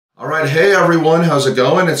Alright, hey everyone, how's it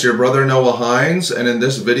going? It's your brother Noah Hines, and in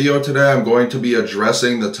this video today I'm going to be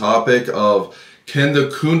addressing the topic of can the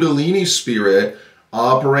Kundalini spirit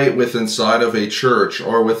operate within inside of a church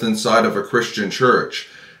or within inside of a Christian church?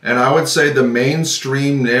 And I would say the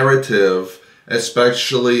mainstream narrative,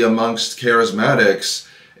 especially amongst charismatics,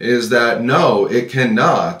 is that no, it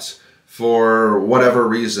cannot for whatever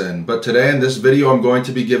reason. But today in this video I'm going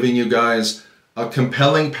to be giving you guys a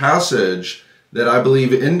compelling passage that I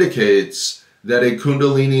believe indicates that a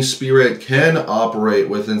Kundalini spirit can operate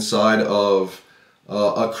within inside of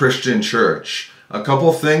a Christian church. A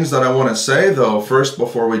couple things that I want to say though first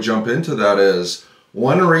before we jump into that is,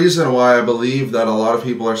 one reason why I believe that a lot of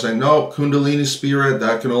people are saying, no, Kundalini spirit,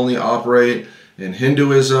 that can only operate in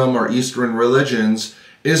Hinduism or Eastern religions,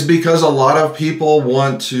 is because a lot of people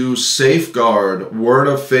want to safeguard word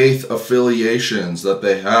of faith affiliations that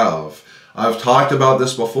they have. I've talked about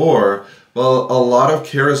this before. Well, a lot of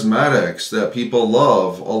charismatics that people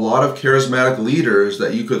love, a lot of charismatic leaders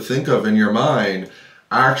that you could think of in your mind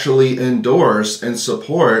actually endorse and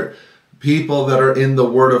support people that are in the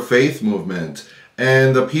Word of Faith movement.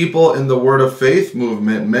 And the people in the Word of Faith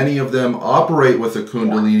movement, many of them operate with a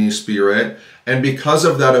Kundalini spirit, and because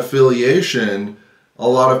of that affiliation, a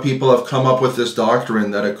lot of people have come up with this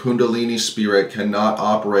doctrine that a Kundalini spirit cannot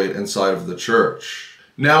operate inside of the church.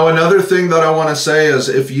 Now, another thing that I want to say is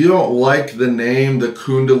if you don't like the name, the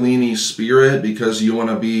Kundalini spirit, because you want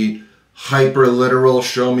to be hyper literal,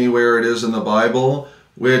 show me where it is in the Bible,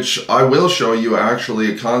 which I will show you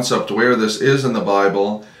actually a concept where this is in the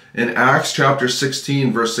Bible. In Acts chapter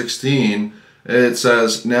 16, verse 16, it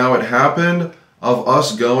says, "Now it happened of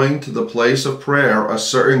us going to the place of prayer, a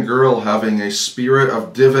certain girl having a spirit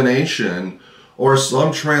of divination," or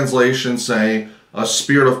some translations say a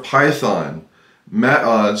spirit of Python, "met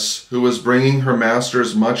us, who was bringing her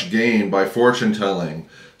masters much gain by fortune telling."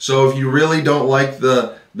 So if you really don't like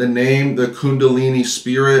the name, the Kundalini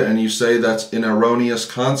spirit, and you say that's an erroneous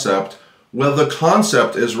concept, well, the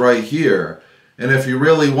concept is right here. And if you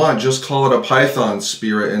really want, just call it a Python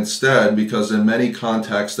spirit instead, because in many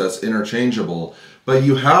contexts that's interchangeable. But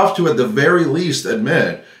you have to at the very least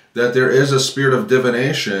admit that there is a spirit of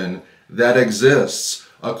divination that exists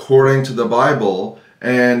according to the Bible.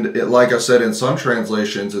 And like I said, in some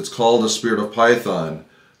translations, it's called a spirit of Python.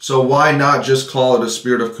 So why not just call it a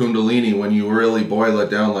spirit of Kundalini when you really boil it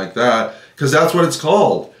down like that? Because that's what it's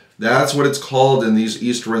called. That's what it's called in these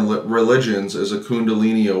Eastern religions, is a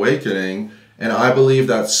Kundalini awakening. And I believe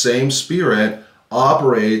that same spirit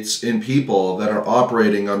operates in people that are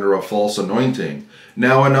operating under a false anointing.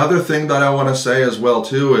 Now, another thing that I want to say as well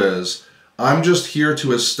too is, I'm just here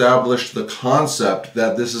to establish the concept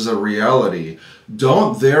that this is a reality.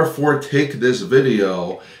 Don't therefore take this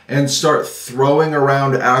video and start throwing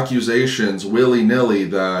around accusations willy-nilly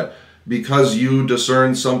that because you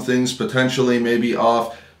discern some things potentially maybe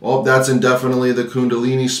off, well, that's indefinitely the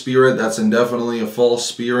Kundalini spirit, that's indefinitely a false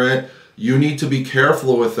spirit. You need to be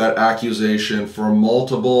careful with that accusation for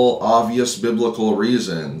multiple obvious biblical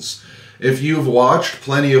reasons. If you've watched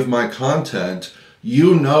plenty of my content,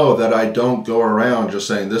 you know that I don't go around just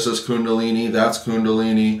saying this is Kundalini, that's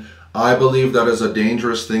Kundalini. I believe that is a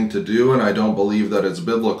dangerous thing to do, and I don't believe that it's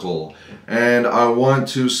biblical. And I want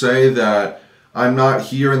to say that I'm not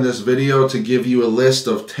here in this video to give you a list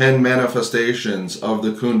of 10 manifestations of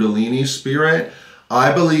the Kundalini spirit.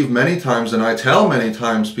 I believe many times, and I tell many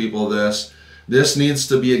times people this needs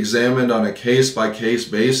to be examined on a case-by-case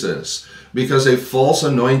basis, because a false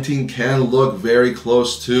anointing can look very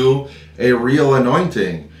close to a real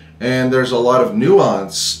anointing. And there's a lot of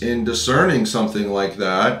nuance in discerning something like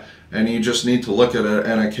that, and you just need to look at it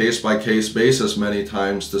on a case-by-case basis many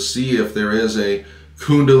times to see if there is a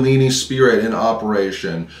Kundalini spirit in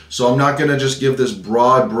operation. So I'm not going to just give this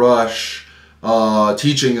broad brush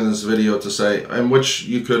teaching in this video to say, and which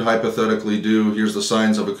you could hypothetically do, here's the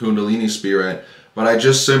signs of a Kundalini spirit, but I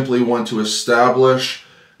just simply want to establish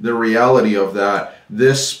the reality of that.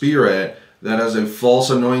 This spirit that has a false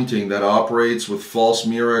anointing, that operates with false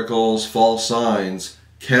miracles, false signs,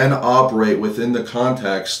 can operate within the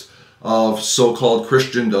context of so-called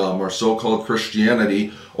Christendom or so-called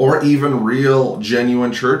Christianity, or even real,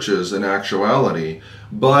 genuine churches in actuality.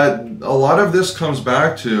 But a lot of this comes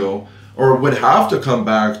back to, or would have to come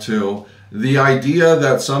back to, the idea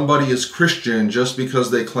that somebody is Christian just because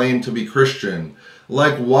they claim to be Christian.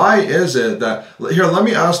 Like, why is it that, here, let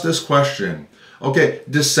me ask this question. Okay,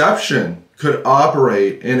 deception could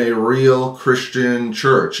operate in a real Christian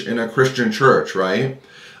church, in a Christian church, right?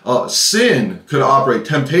 Sin could operate,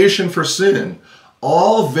 temptation for sin.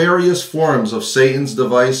 All various forms of Satan's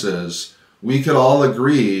devices, we could all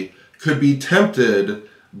agree, could be tempted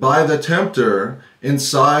by the tempter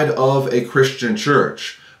inside of a Christian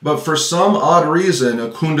church. But for some odd reason, a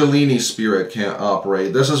Kundalini spirit can't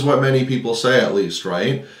operate. This is what many people say, at least,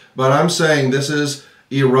 right? But I'm saying this is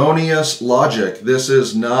erroneous logic. This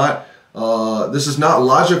is not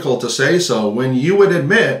logical to say so when you would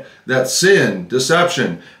admit that sin,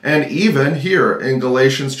 deception, and even here in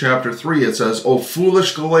Galatians chapter 3, it says, O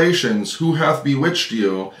foolish Galatians, who hath bewitched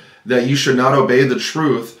you, that you should not obey the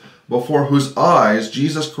truth, before whose eyes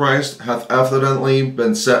Jesus Christ hath evidently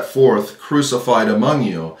been set forth, crucified among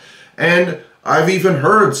you. And I've even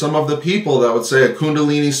heard some of the people that would say a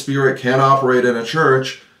Kundalini spirit can't operate in a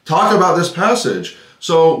church talk about this passage.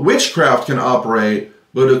 So witchcraft can operate,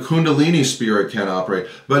 but a Kundalini spirit can't operate.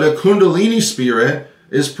 But a Kundalini spirit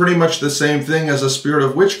is pretty much the same thing as a spirit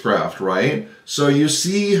of witchcraft, right? So you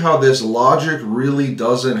see how this logic really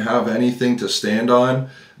doesn't have anything to stand on,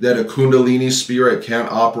 that a Kundalini spirit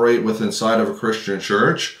can't operate within inside of a Christian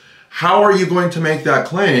church? How are you going to make that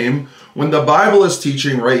claim when the Bible is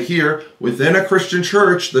teaching right here within a Christian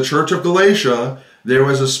church, the Church of Galatia, there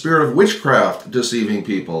was a spirit of witchcraft deceiving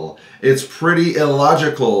people? It's pretty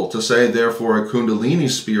illogical to say, therefore, a Kundalini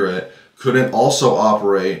spirit couldn't also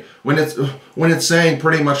operate when it's saying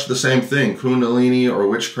pretty much the same thing, Kundalini or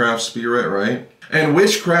witchcraft spirit, right? And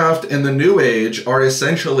witchcraft and the New Age are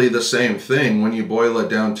essentially the same thing when you boil it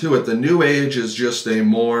down to it. The New Age is just a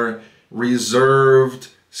more reserved,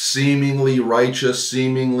 seemingly righteous,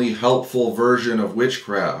 seemingly helpful version of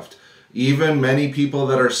witchcraft. Even many people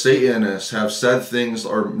that are Satanists have said things,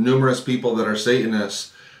 or numerous people that are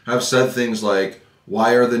Satanists have said things like,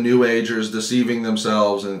 why are the New Agers deceiving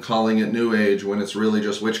themselves and calling it New Age when it's really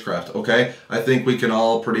just witchcraft? Okay, I think we can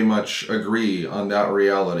all pretty much agree on that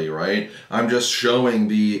reality, right? I'm just showing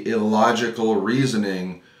the illogical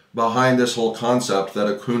reasoning behind this whole concept that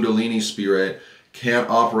a Kundalini spirit can't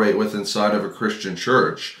operate with inside of a Christian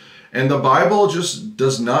church. And the Bible just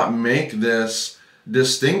does not make this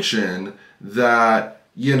distinction that,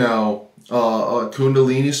 you know, a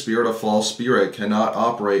Kundalini spirit, a false spirit, cannot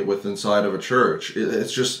operate with inside of a church.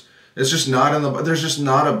 It's just not in the. There's just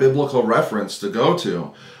not a biblical reference to go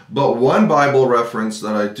to. But one Bible reference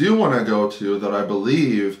that I do want to go to, that I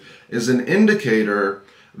believe is an indicator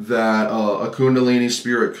that a Kundalini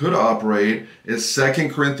spirit could operate, is 2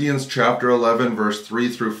 Corinthians chapter 11, verse 3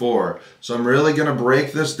 through 4. So I'm really going to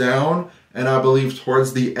break this down, and I believe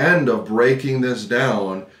towards the end of breaking this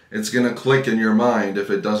down, it's going to click in your mind if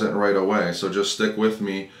it doesn't right away. So just stick with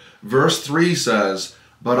me. Verse 3 says,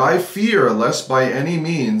 But I fear lest by any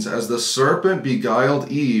means, as the serpent beguiled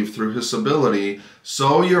Eve through his subtlety,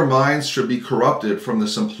 so your minds should be corrupted from the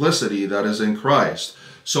simplicity that is in Christ.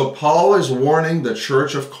 So Paul is warning the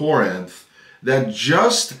church of Corinth that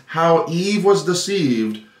just how Eve was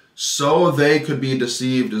deceived, so they could be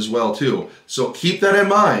deceived as well too. So keep that in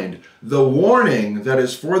mind. The warning that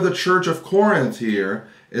is for the church of Corinth here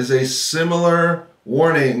is a similar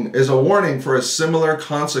warning, is a warning for a similar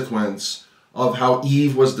consequence of how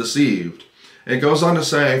Eve was deceived. It goes on to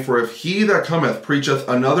say, For if he that cometh preacheth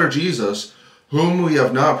another Jesus, whom we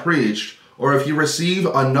have not preached, or if ye receive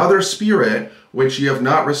another spirit, which ye have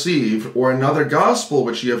not received, or another gospel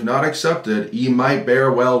which ye have not accepted, ye might bear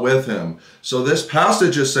well with him. So this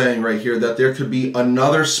passage is saying right here that there could be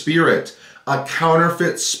another spirit, a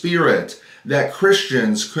counterfeit spirit, that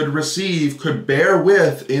Christians could receive, could bear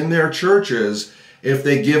with in their churches if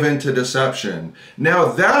they give in to deception. Now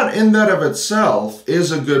that in that of itself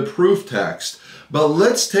is a good proof text, but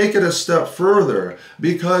let's take it a step further,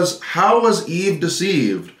 because how was Eve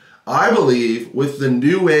deceived? I believe with the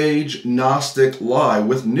New Age Gnostic lie,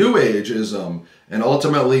 with New Ageism, and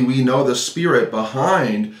ultimately we know the spirit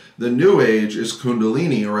behind the New Age is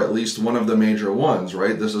Kundalini, or at least one of the major ones,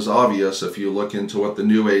 right? This is obvious if you look into what the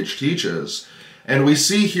New Age teaches. And we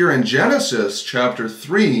see here in Genesis chapter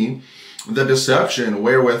 3, the deception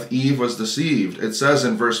wherewith Eve was deceived. It says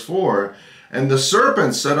in verse 4, And the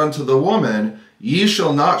serpent said unto the woman, Ye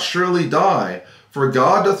shall not surely die, for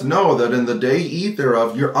God doth know that in the day ye eat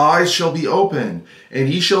thereof your eyes shall be opened, and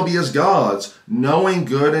ye shall be as gods, knowing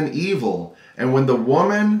good and evil. And when the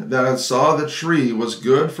woman that had saw the tree was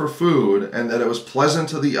good for food, and that it was pleasant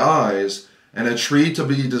to the eyes, and a tree to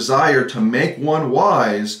be desired to make one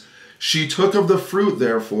wise, she took of the fruit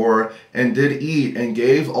therefore, and did eat, and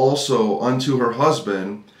gave also unto her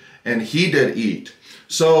husband, and he did eat.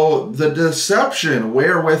 So the deception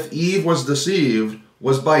wherewith Eve was deceived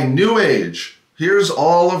was by New Age. Here's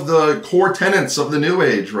all of the core tenets of the New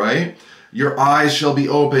Age, right? Your eyes shall be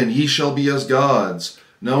open, ye shall be as gods,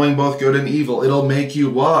 knowing both good and evil. It'll make you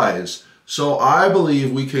wise. So I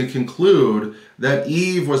believe we can conclude that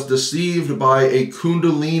Eve was deceived by a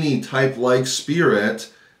Kundalini type-like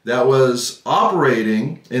spirit that was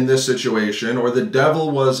operating in this situation, or the devil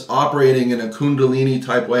was operating in a Kundalini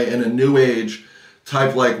type way, in a New Age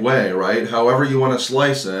type like way, right? However you want to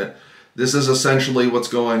slice it, this is essentially what's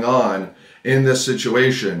going on in this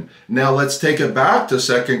situation. Now let's take it back to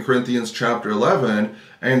 2 Corinthians chapter 11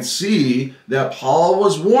 and see that Paul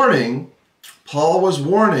was warning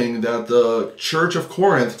that the church of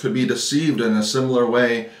Corinth could be deceived in a similar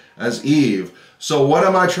way as Eve. So what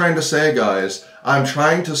am I trying to say, guys? I'm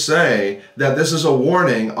trying to say that this is a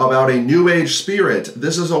warning about a New Age spirit.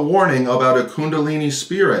 This is a warning about a Kundalini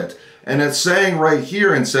spirit. And it's saying right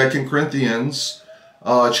here in 2 Corinthians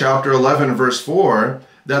chapter 11, verse 4,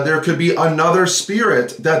 that there could be another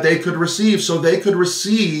spirit that they could receive. So they could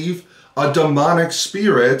receive a demonic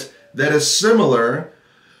spirit that is similar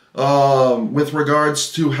with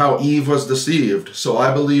regards to how Eve was deceived. So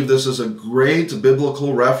I believe this is a great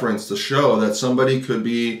biblical reference to show that somebody could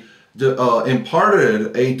be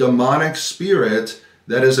imparted a demonic spirit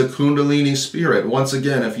that is a Kundalini spirit. Once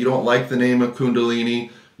again, if you don't like the name of Kundalini,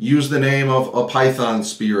 use the name of a Python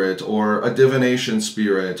spirit or a divination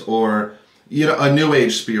spirit or a New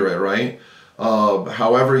Age spirit, right?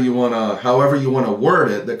 However you wanna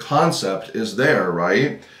word it, the concept is there,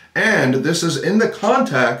 right? And this is in the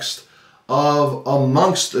context of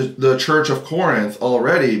amongst the church of Corinth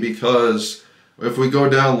already, because if we go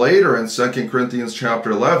down later in 2 Corinthians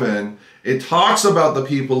chapter 11, it talks about the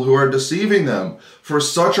people who are deceiving them. For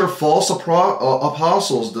such are false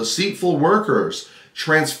apostles, deceitful workers,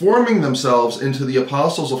 transforming themselves into the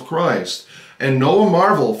apostles of Christ. And no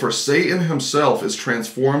marvel, for Satan himself is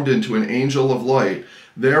transformed into an angel of light.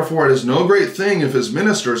 Therefore it is no great thing if his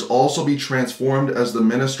ministers also be transformed as the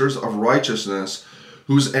ministers of righteousness,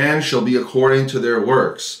 whose end shall be according to their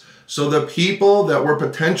works. So the people that were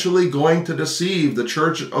potentially going to deceive the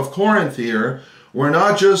church of Corinth here were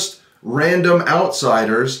not just random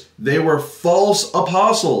outsiders, they were false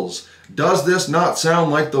apostles. Does this not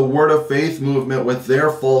sound like the Word of Faith movement with their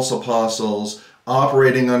false apostles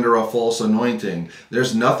operating under a false anointing?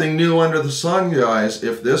 There's nothing new under the sun, guys.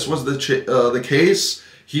 If this was the case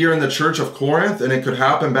here in the church of Corinth, and it could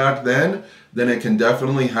happen back then it can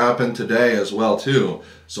definitely happen today as well too.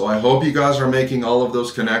 So I hope you guys are making all of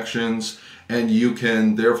those connections, and you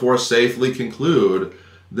can therefore safely conclude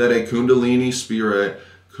that a Kundalini spirit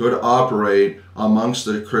could operate amongst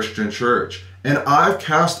the Christian church. And I've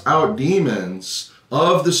cast out demons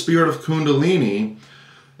of the spirit of Kundalini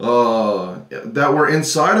that were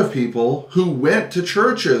inside of people who went to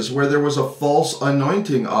churches where there was a false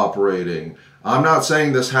anointing operating. I'm not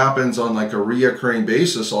saying this happens on like a reoccurring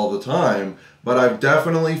basis all the time, but I've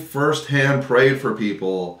definitely firsthand prayed for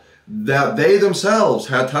people that they themselves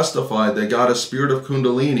had testified they got a spirit of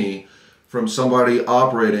Kundalini from somebody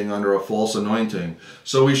operating under a false anointing.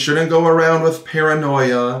 So we shouldn't go around with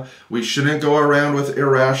paranoia. We shouldn't go around with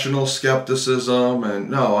irrational skepticism. And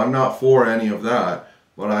no, I'm not for any of that.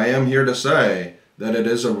 But I am here to say that it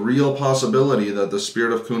is a real possibility that the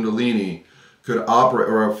spirit of Kundalini could operate,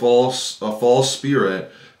 or a false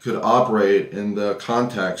spirit could operate in the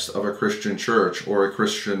context of a Christian church or a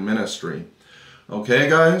Christian ministry. Okay,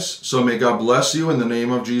 guys? So may God bless you in the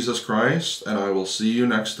name of Jesus Christ, and I will see you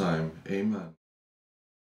next time. Amen.